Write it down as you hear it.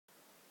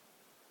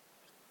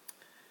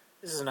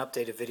This is an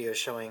updated video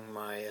showing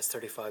my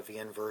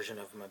s35vn version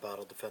of my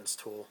bottle defense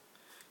tool.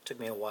 It took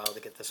me a while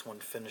to get this one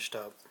finished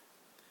up.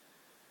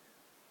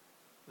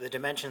 The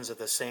dimensions are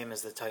the same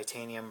as the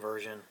titanium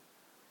version,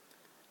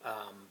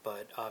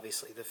 but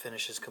obviously the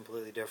finish is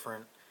completely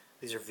different.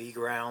 These are V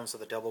grounds, so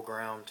the double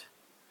ground.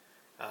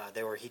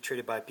 They were heat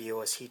treated by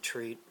BOS Heat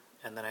Treat,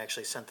 and then I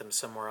actually sent them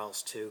somewhere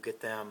else to get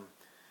them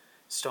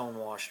stone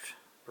washed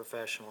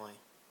professionally.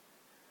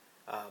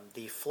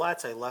 The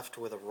flats I left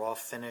with a raw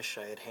finish.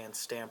 I had hand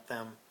stamped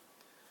them,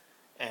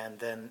 and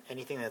then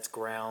anything that's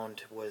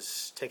ground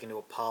was taken to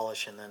a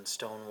polish and then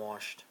stone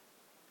washed.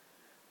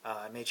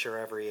 I made sure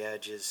every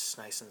edge is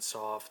nice and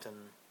soft, and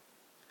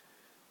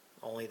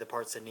only the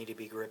parts that need to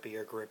be grippy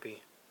are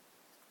grippy.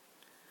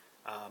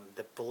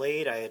 The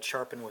blade I had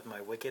sharpened with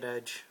my wicked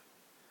edge,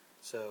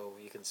 so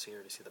you can see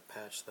the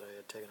patch that I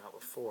had taken out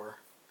before.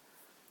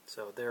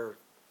 So they're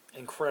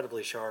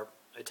incredibly sharp.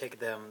 I take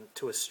them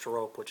to a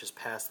strope, which is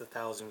past the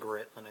 1000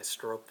 grit, and I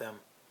stroke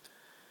them.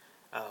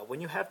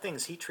 When you have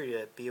things heat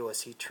treated at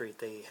BOS Heat Treat,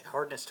 they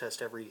hardness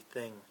test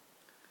everything.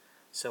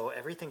 So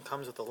everything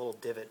comes with a little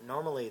divot.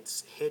 Normally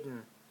it's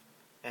hidden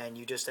and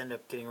you just end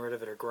up getting rid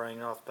of it or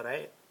grinding it off. But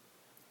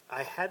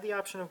I had the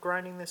option of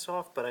grinding this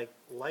off, but I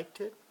liked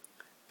it.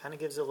 Kind of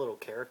gives it a little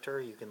character.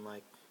 You can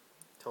like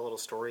tell a little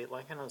story. It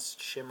kind of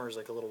shimmers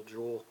like a little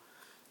jewel.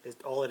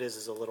 All it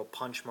is a little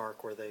punch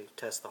mark where they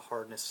test the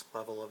hardness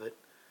level of it.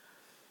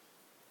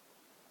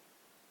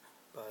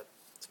 But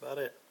that's about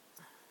it.